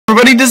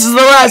everybody, this is the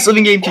last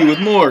living game queue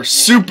with more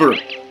Super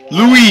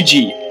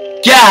Luigi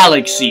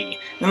Galaxy.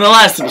 In the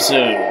last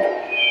episode,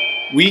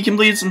 we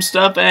completed some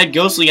stuff at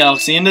Ghostly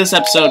Galaxy. In this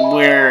episode,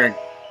 we're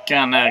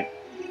gonna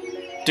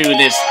do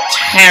this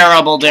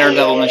terrible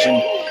Daredevil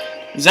mission.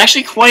 It's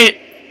actually quite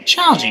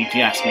challenging, if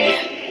you ask me.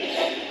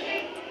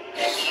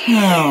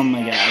 Oh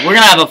my god, we're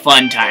gonna have a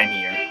fun time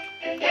here.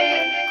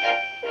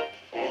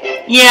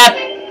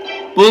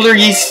 Yep, Boulder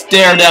East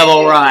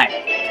Daredevil ride.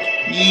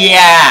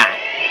 Yeah!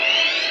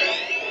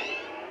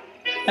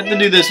 Have to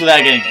do this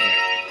without getting hit.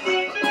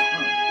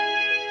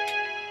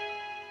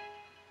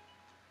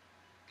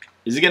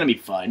 Is it gonna be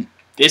fun?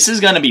 This is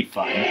gonna be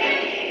fun.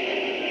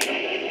 I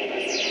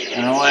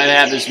don't know why they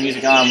have this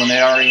music on when they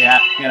already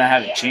gonna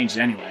have it changed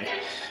anyway.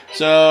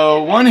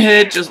 So, one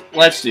hit, just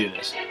let's do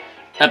this.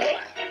 That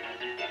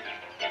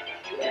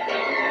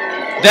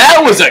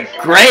was a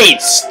great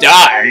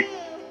start!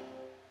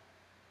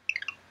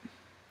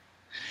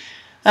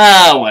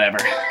 Whatever.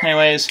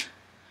 Anyways.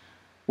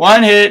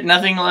 One hit,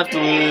 nothing left to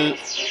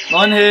lose.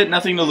 One hit,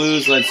 nothing to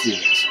lose. Let's do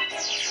this.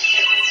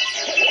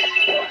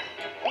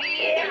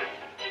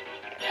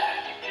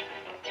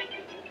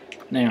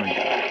 There we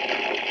go.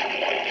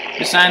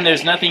 This time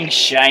there's nothing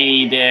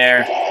shiny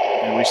there.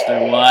 I wish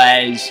there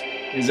was,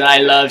 because I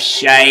love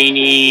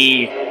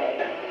shiny.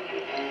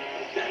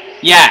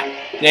 Yeah,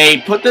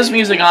 they put this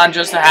music on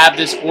just to have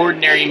this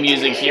ordinary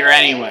music here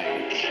anyway.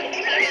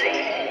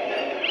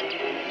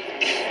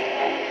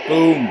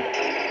 Boom.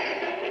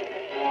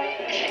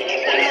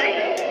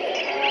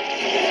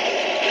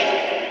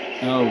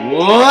 Oh,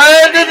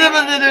 what?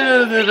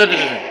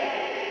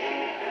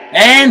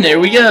 And there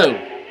we go.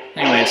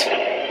 Anyways.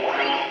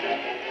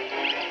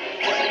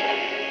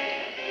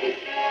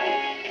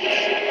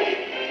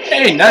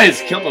 Hey,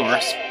 nice. Killed the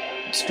rest.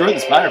 Destroyed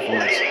the spider for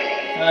us.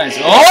 Nice.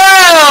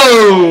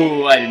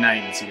 Oh! I did not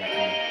even see that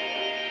coming.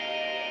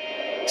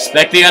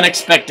 Expect the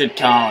unexpected,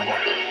 Colin.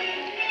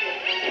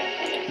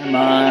 Come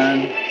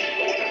on.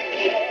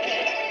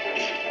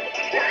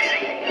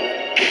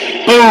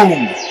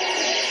 Boom!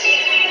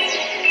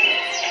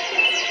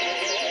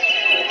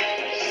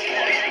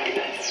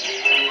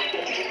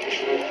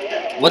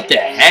 What the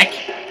heck?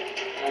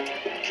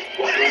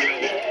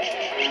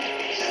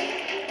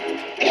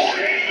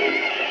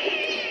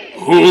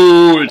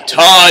 Who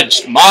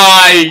touched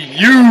my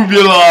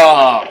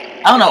uvula?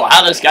 I don't know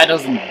how this guy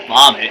doesn't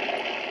vomit.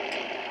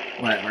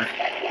 Whatever.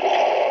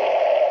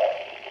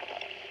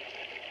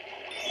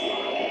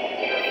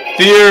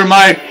 Fear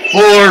my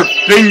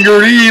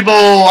four-fingered evil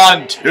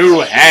on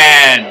two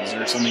hands,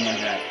 or something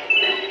like that.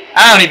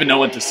 I don't even know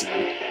what to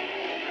say.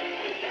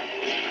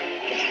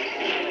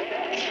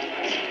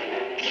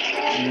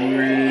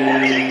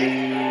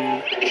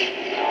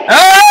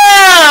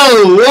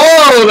 Oh!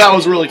 Whoa! That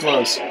was really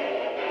close.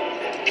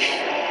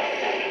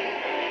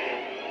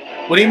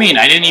 What do you mean?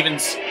 I didn't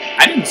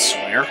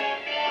swear.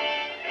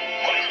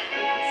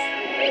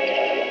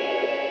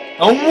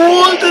 Oh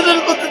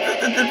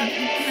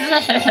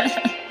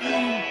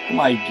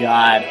my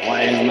god,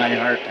 why is my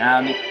heart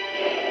pounding?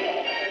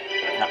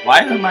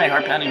 Why is my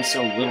heart pounding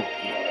so little?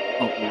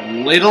 Oh,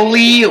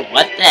 littly?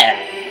 What the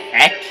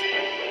heck?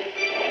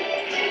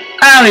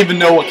 I don't even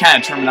know what kind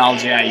of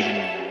terminology I even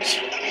use.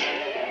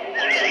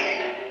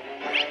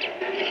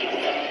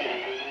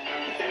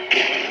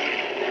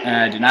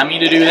 I did not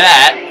mean to do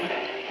that.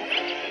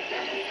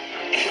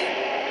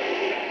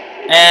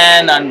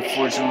 And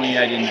unfortunately,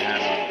 I didn't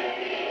have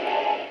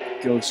a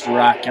ghost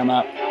rock come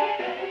up.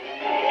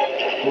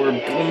 Or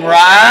boom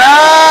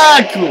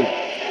rock! Cool.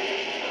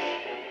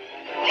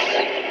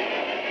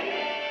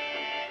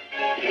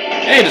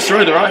 Hey,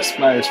 destroy the rock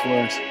spiders for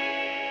us.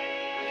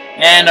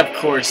 And of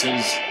course,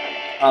 his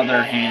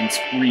other hand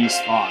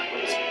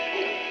respawns.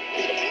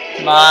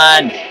 Come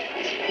on.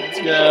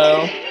 Let's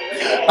go.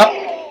 Oh.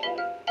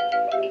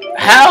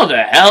 How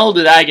the hell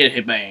did I get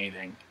hit by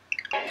anything?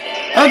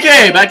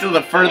 Okay, back to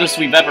the furthest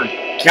we've ever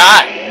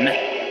gotten.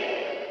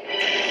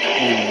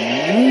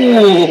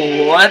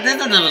 Ooh, what?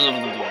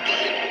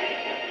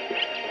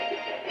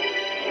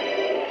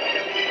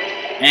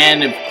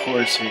 And of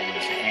course his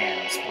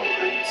hand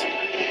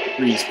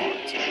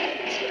respawns.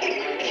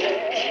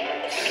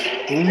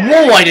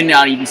 Whoa, I did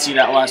not even see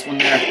that last one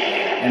there.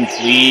 And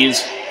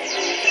please.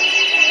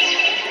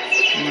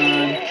 Come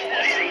on.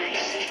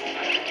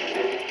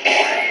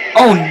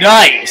 Oh,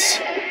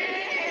 nice!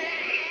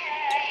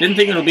 Didn't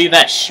think it would be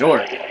that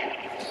short.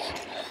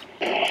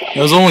 It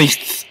was only...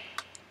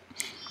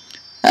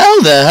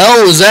 How the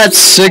hell was that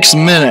 6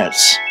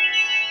 minutes?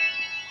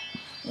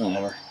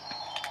 Whatever.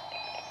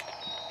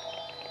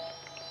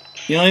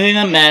 The only thing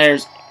that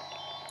matters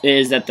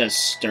is that the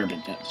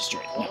disturbance got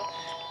destroyed. No.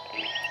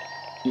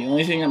 The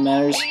only thing that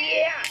matters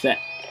is that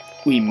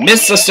we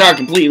missed the star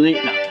completely.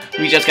 No,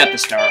 we just got the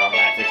star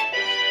automatic.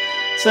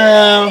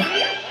 So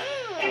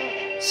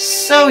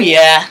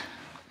yeah.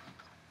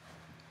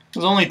 It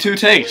was only 2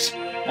 takes.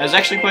 That was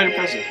actually quite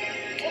impressive.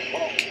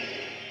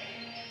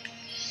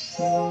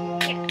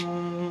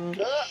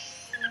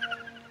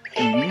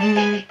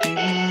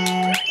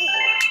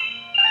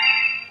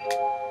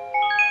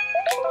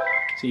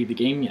 Save the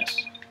game,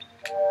 yes.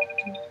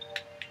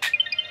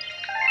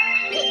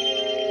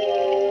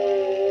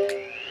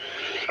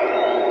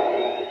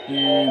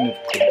 And of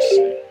course,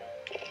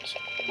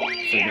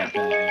 forgot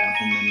that, yeah,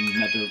 and then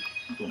another.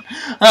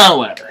 Oh,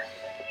 whatever.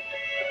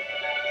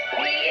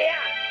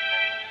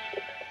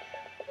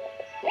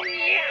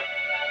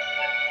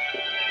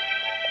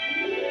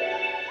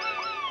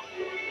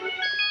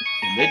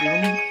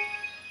 Bedroom.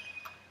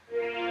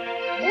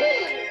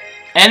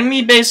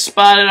 Enemy base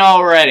spotted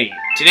already.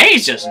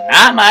 Today's just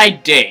not my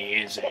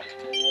day, is it?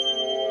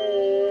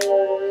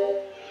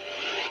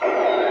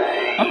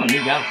 Oh,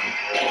 new galaxy.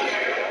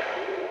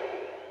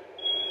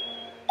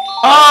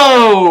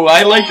 Oh,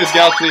 I like this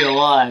galaxy a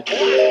lot.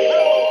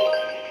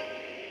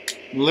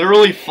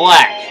 Literally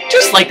flat.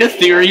 Just like the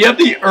theory of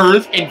the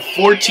Earth in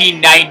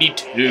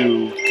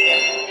 1492.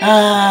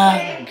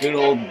 Ah, good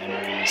old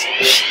memories.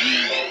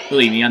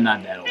 Believe me, I'm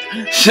not that old.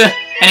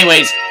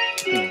 Anyways.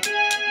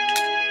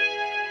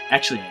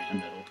 Actually, I am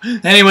that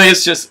old.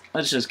 Anyways,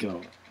 let's just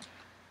go.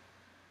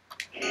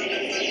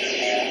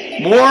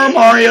 More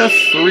Mario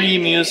 3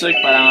 music,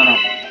 but I don't know.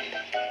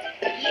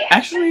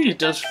 Actually, it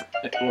does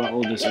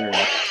well this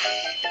area.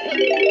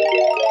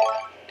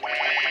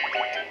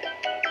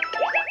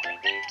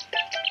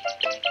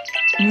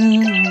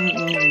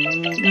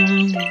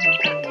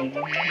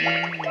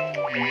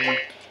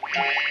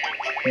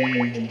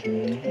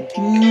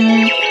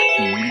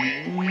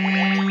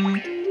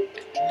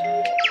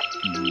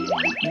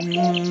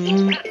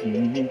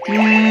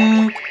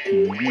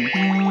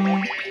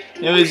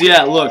 Anyways,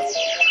 yeah, look.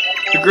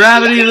 The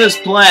gravity of this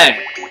planet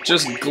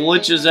just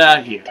glitches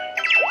out here.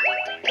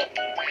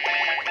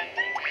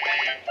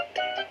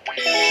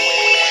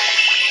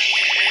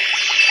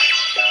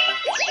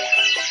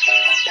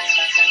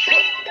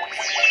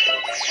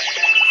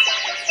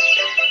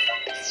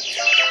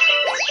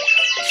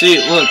 See,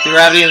 look, the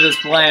gravity of this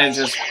planet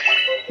just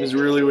is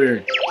really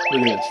weird.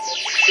 Look at this.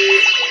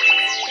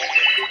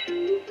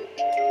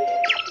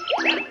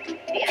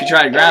 If you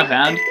try to ground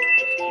pound,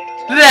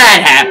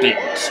 that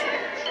happens.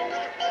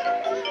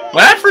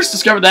 When I first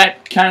discovered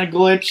that kind of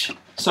glitch,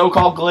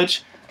 so-called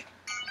glitch,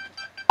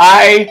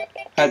 I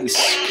had this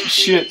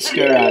shit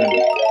scared out of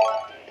me.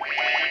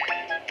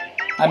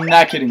 I'm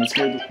not kidding, it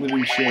scared the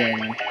living shit out of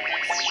me.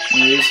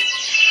 Anyways,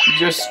 you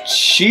just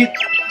cheat.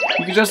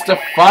 You can just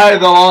defy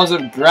the laws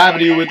of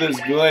gravity with this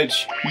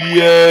glitch.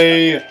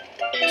 Yay!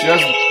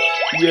 Just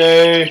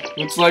yay!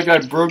 Looks like I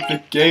broke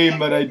the game,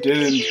 but I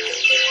didn't.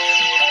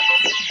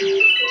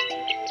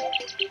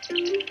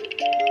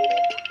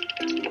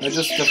 I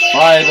just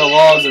defy the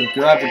laws of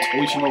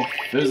gravitational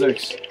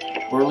physics,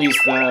 or at least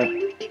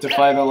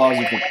defy the laws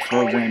of the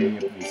programming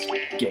of this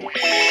game.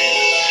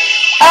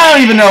 I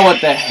don't even know what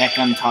the heck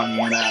I'm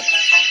talking about.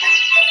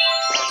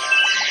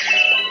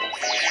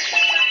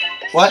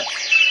 What?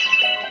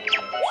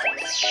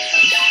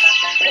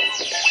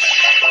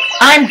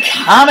 I'm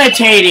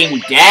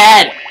commentating,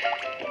 Dad!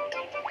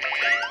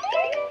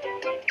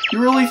 You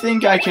really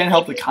think I can't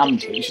help the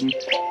commentation?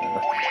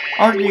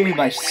 Arguing with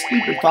my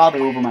stupid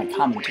father over my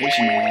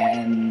commentation,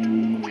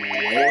 and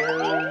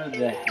where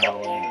the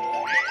hell am I?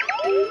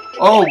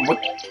 Oh, what?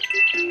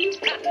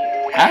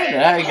 How did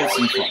I get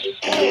some fun?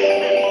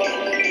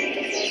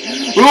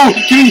 Oh,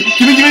 give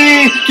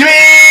me!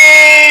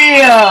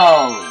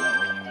 Oh, that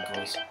wasn't even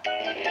close.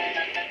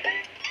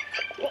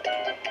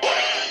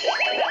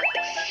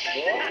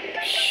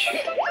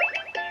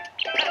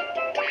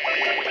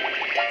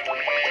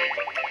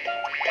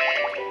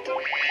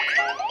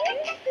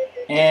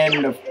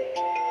 And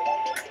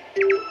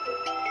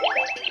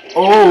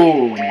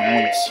oh,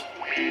 nice.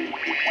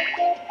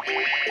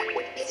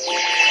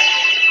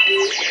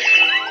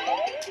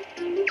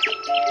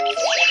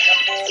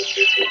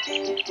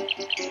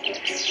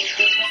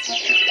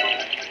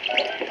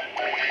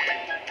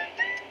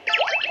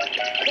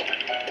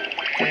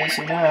 Okay,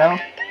 so now,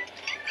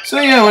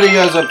 yeah, what are you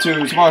guys up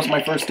to? Tomorrow's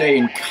my first day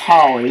in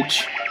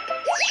college,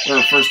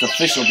 or first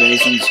official day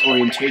since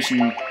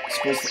orientation is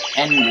supposed to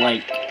end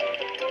like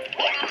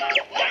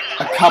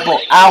a couple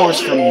hours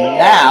from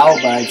now,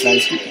 but I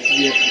decided to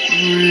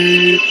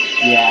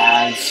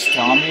it's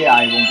telling me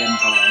I won't get in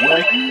trouble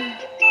anyway.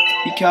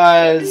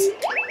 Because,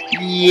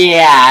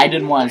 yeah, I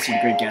didn't want to see the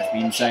Great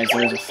Gatsby. Besides,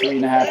 there was a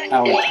 3.5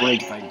 hour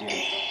break if I did.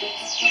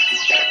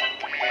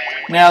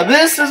 Now,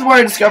 this is where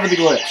I discovered the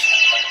glitch.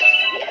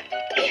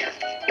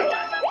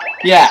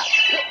 Yeah,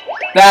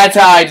 that's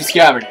how I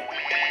discovered it.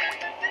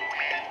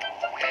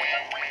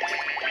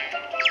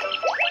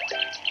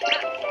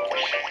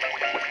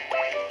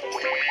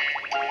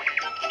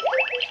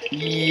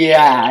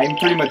 Yeah, I'm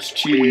pretty much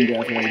cheating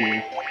death right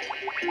here.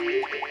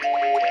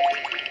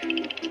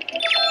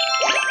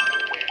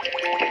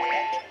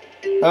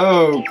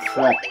 Oh,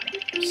 crap.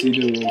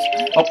 Doodles.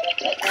 Oh,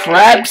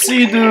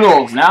 Crapsy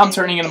Doodles! Now I'm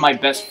turning into my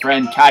best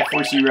friend, Kai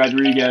Forcey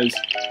Rodriguez.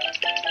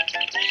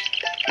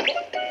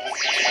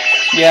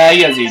 Yeah,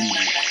 he has ADD.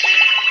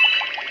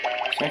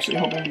 He's actually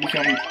hoping to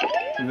become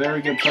a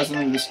very good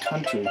president of this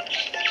country.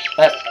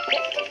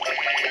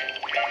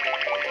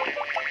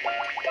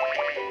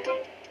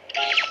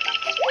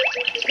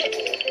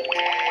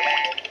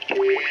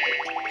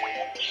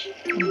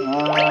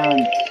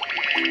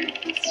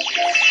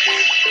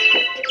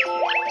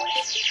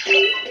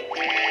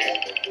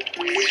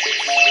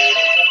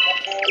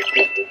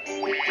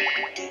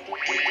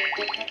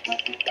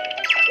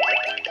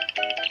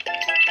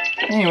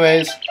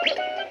 Anyways.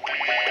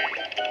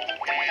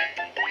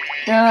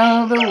 Get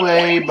out of the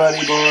way,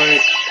 buddy boy.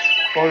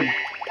 Or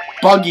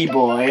buggy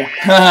boy.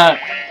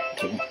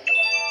 Okay.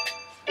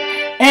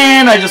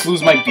 And I just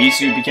lose my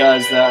B-suit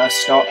because the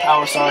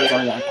power stars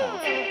are that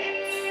powerful.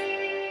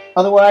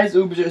 Otherwise, it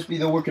would just be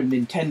the work of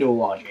Nintendo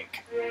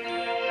logic.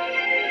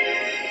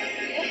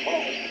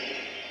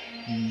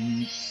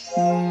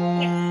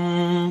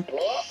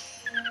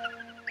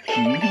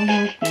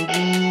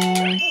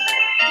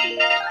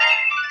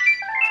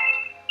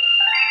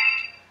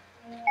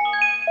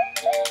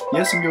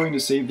 Yes, I'm going to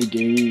save the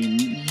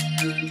game.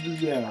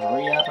 Yeah,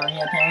 hurry up, hurry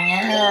up, hurry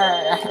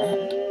up.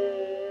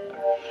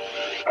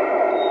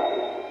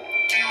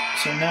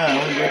 So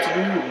now we get to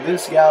do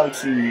this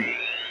galaxy.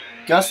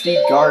 Gusty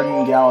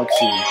Garden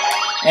Galaxy.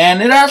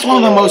 And it has one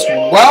of the most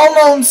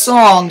well-known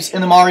songs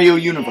in the Mario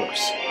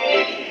universe.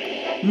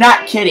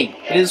 Not kidding.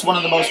 It is one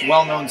of the most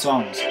well-known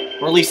songs.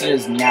 Or at least it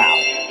is now.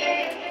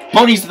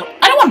 Bunny's the...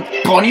 I don't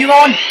want Bunny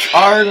on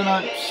cars and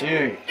not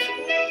shit.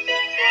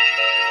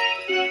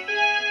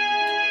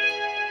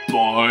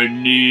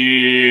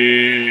 Bunnies.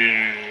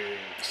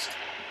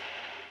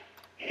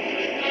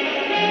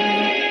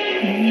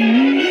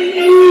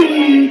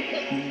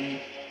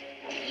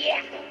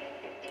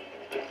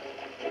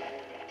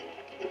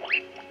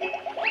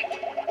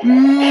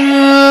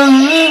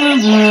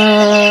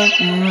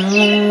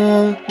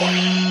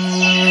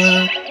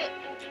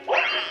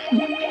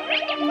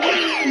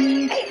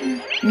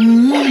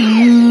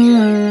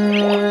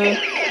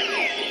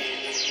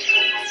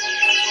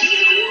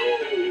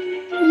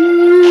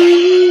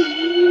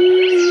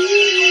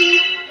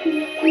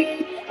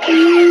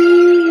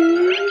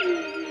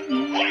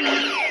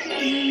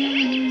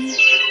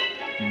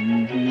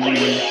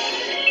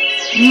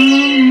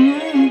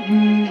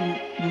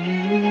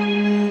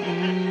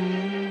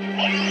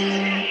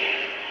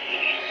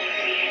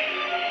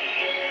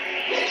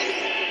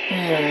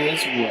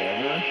 Anyways,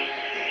 whatever.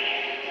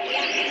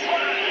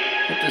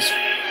 Get this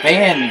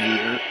fan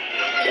here.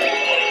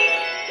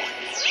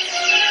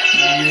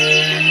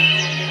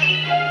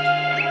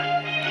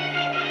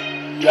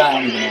 I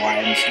don't even know why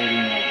I'm starting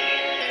that.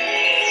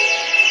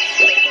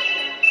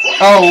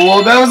 Oh,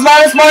 well, that was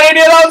not a smart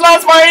idea! That was not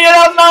a smart idea!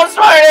 That was not a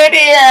smart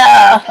idea!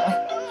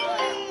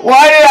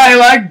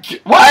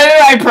 Why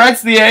did I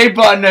press the A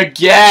button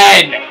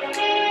again?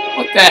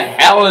 What the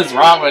hell is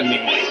wrong with me?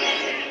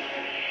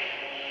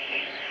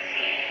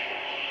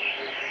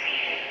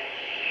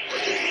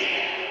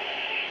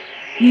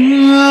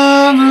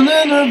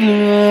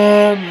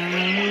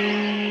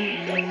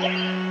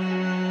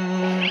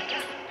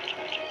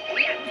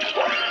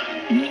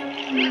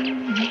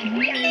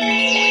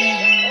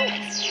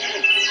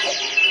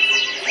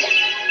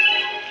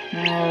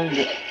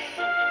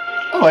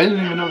 Oh, I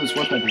didn't even know this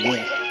worked like a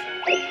way.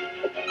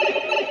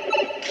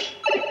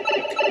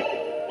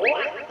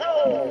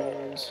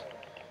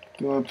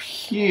 Go up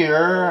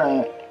here.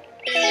 Oh.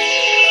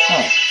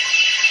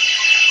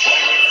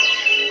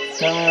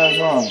 Tell me I was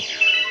wrong.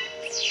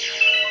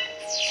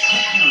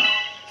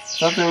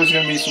 Thought there was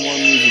going to be some more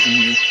music in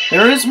here.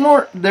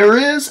 There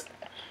is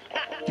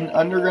an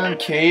underground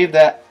cave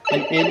that,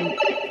 an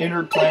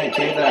inner planet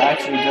cave that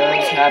actually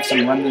does have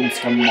some remnants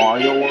to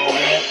Mario World in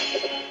it.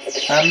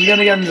 I'm going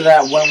to get into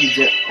that when we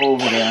get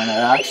over there, and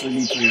it'll actually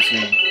be pretty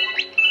soon,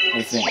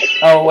 I think.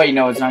 Oh, wait,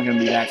 no, it's not going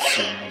to be that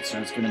soon. So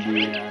it's going to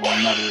be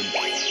another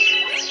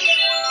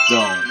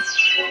dome.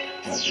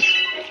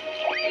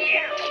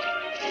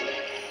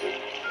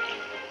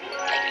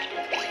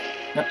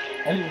 Yep,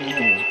 I didn't even know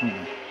it was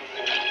coming.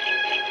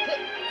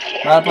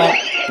 Round plant,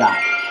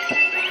 die.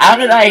 How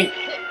did I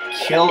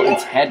kill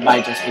its head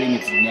by just hitting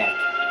its neck?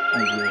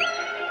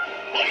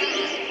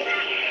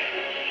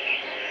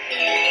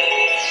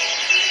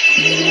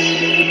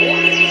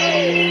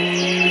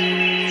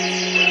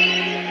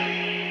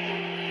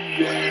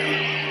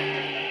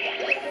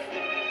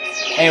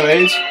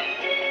 Anyways,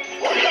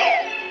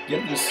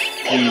 get this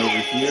thing over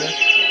here.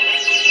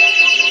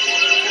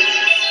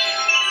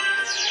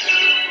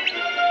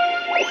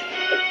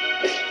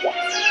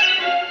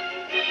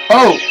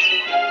 Oh!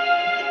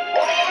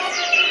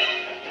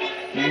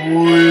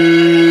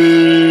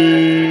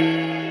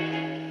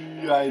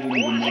 I didn't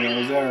even know I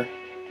was there.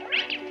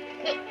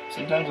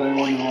 Sometimes I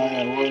wonder why I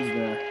was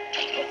there.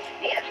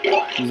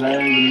 Because I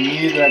didn't even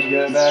need that to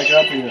get back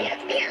up here.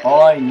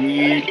 All I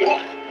need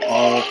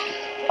are...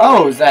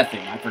 Oh, it's that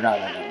thing. I forgot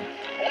about that one.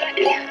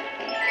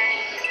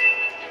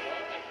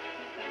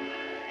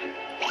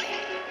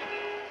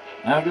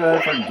 How could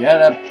I forget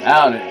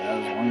about it? That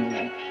was one of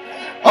them.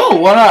 Oh,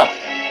 what up?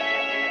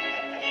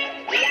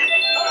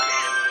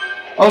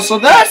 Oh, so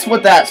that's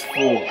what that's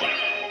for.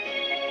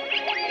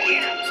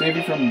 Save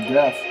you from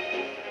death.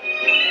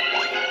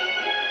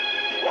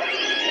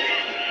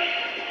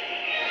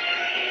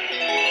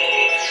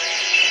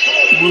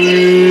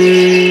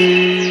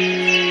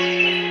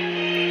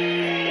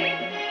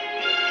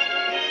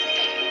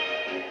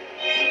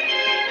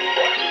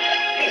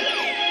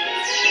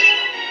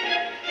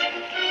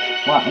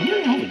 Wow, I'm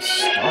getting all these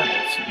starters.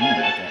 I don't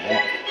know what the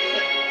heck.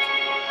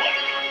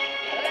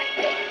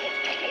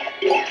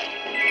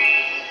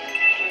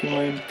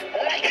 doing?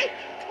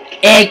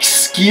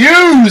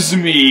 Excuse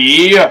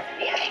me!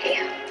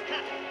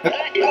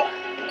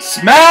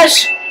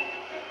 Smash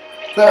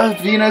the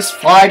Venus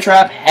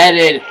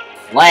flytrap-headed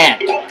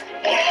plant.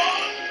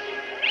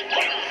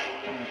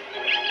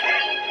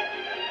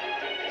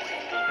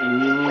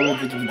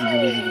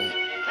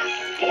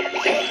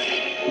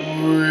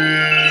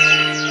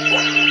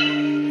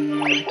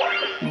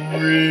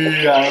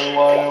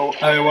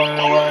 I wanna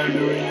know why I'm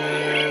doing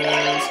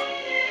this.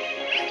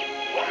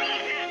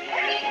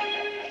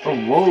 Oh,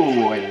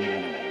 whoa, I didn't know.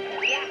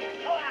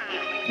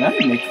 Did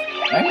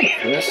I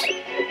make this?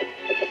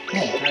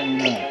 No,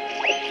 apparently not.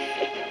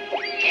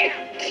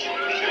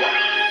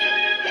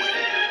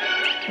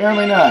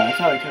 Apparently not, I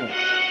thought I could.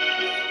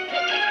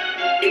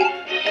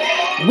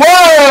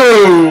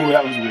 Whoa!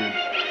 That was weird.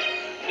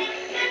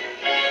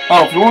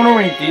 Oh, if you want to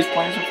rank these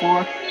plants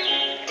before,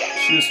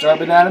 shoot a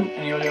starbit at him,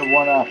 and you only have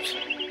 1-ups.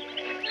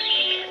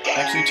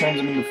 Actually turns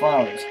them into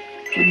flowers.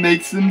 It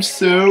makes them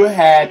so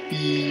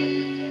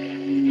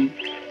happy.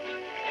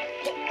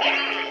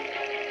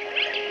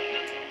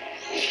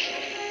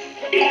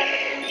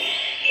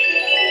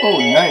 Oh,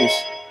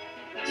 nice.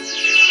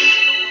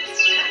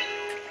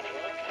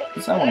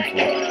 What's that one for?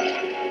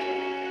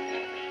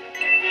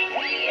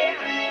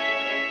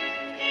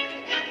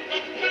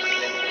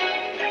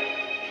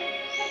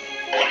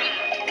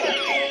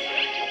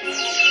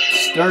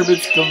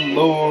 Starbits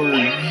galore,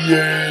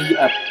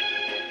 yay!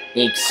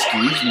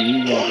 Excuse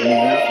me,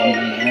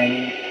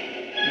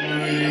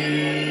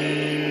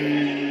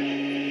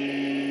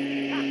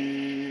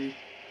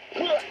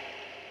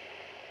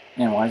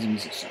 Man, why is the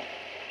music so?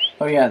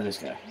 Oh yeah, this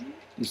guy.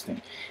 This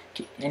thing.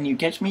 Can you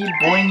catch me,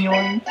 boing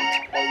yoing?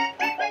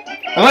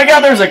 I like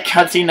how there's a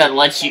cutscene that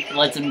lets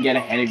him get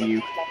ahead of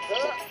you.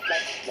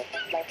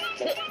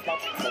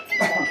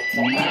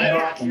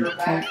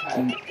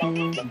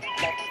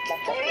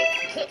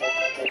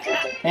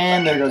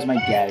 And there goes my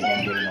dad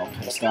again, getting all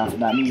pissed off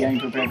about me getting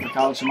prepared for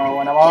college tomorrow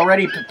when I'm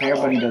already prepared,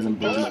 but he doesn't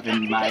believe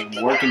in my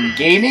work in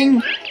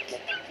gaming.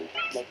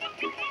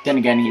 Then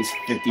again, he's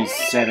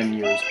 57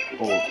 years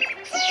old.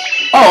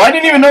 Oh, I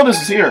didn't even know this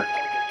was here.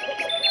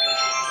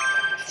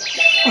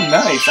 Oh,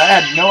 nice. I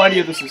had no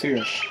idea this was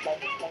here.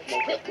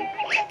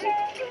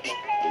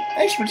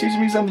 Thanks for teaching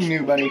me something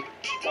new, buddy.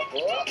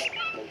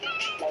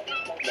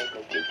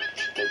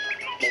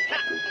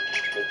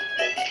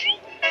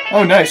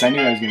 Oh, nice. I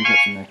knew I was going to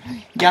catch him there.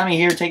 You got me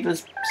here. Take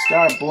this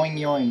star. Boing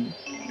yoing.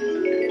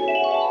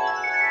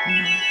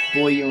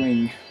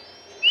 Boing.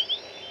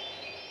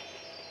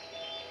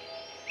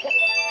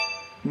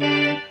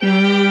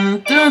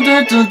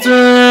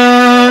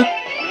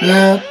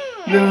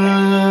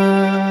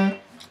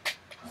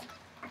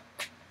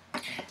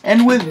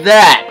 And with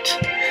that,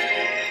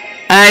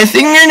 I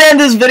think we're going to end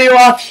this video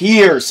off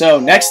here. So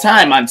next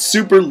time on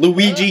Super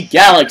Luigi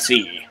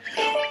Galaxy,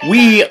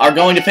 we are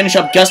going to finish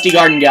up Gusty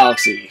Garden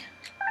Galaxy.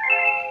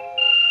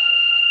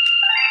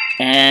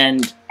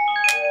 And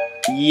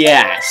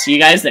yeah, see you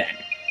guys then.